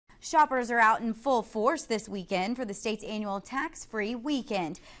Shoppers are out in full force this weekend for the state's annual tax-free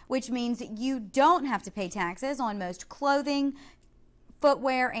weekend, which means you don't have to pay taxes on most clothing,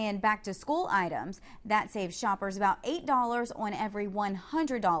 footwear, and back-to-school items. That saves shoppers about $8 on every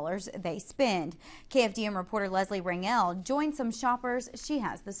 $100 they spend. KFDM reporter Leslie Rangel joined some shoppers. She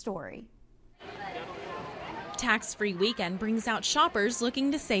has the story. Tax-free weekend brings out shoppers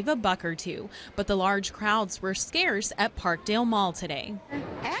looking to save a buck or two, but the large crowds were scarce at Parkdale Mall today.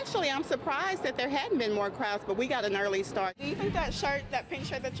 Actually, I'm surprised that there hadn't been more crowds, but we got an early start. Do you think that shirt, that pink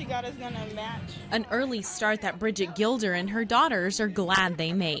shirt that you got is going to match? An early start that Bridget Gilder and her daughters are glad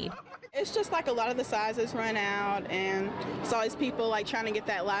they made. It's just like a lot of the sizes run out, and it's always people like trying to get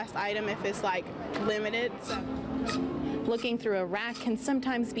that last item if it's like limited. Looking through a rack can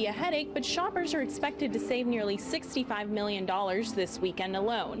sometimes be a headache, but shoppers are expected to save nearly $65 million this weekend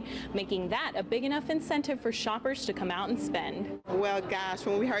alone, making that a big enough incentive for shoppers to come out and spend. Well, gosh,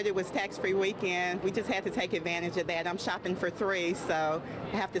 when we heard it was tax-free weekend, we just had to take advantage of that. I'm shopping for $3, so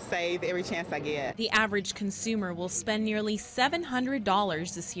I have to save every chance I get. The average consumer will spend nearly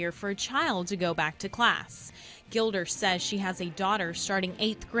 $700 this year for a child to go back to class. Gilder says she has a daughter starting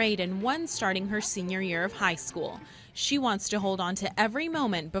 8th grade and one starting her senior year of high school. She wants to hold on to every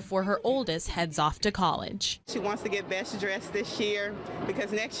moment before her oldest heads off to college. She wants to get best dressed this year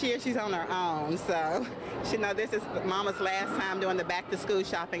because next year she's on her own, so she knows this is Mama's last time doing the back-to-school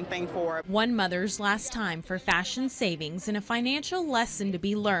shopping thing for her. One mother's last time for fashion savings and a financial lesson to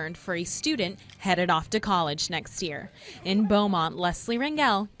be learned for a student headed off to college next year. In Beaumont, Leslie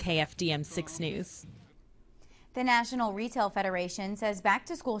Rangel, KFDM 6 News. The National Retail Federation says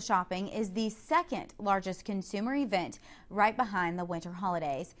back-to-school shopping is the second largest consumer event, right behind the winter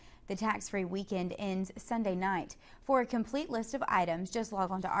holidays. The tax-free weekend ends Sunday night. For a complete list of items, just log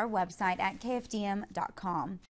on to our website at kfdm.com.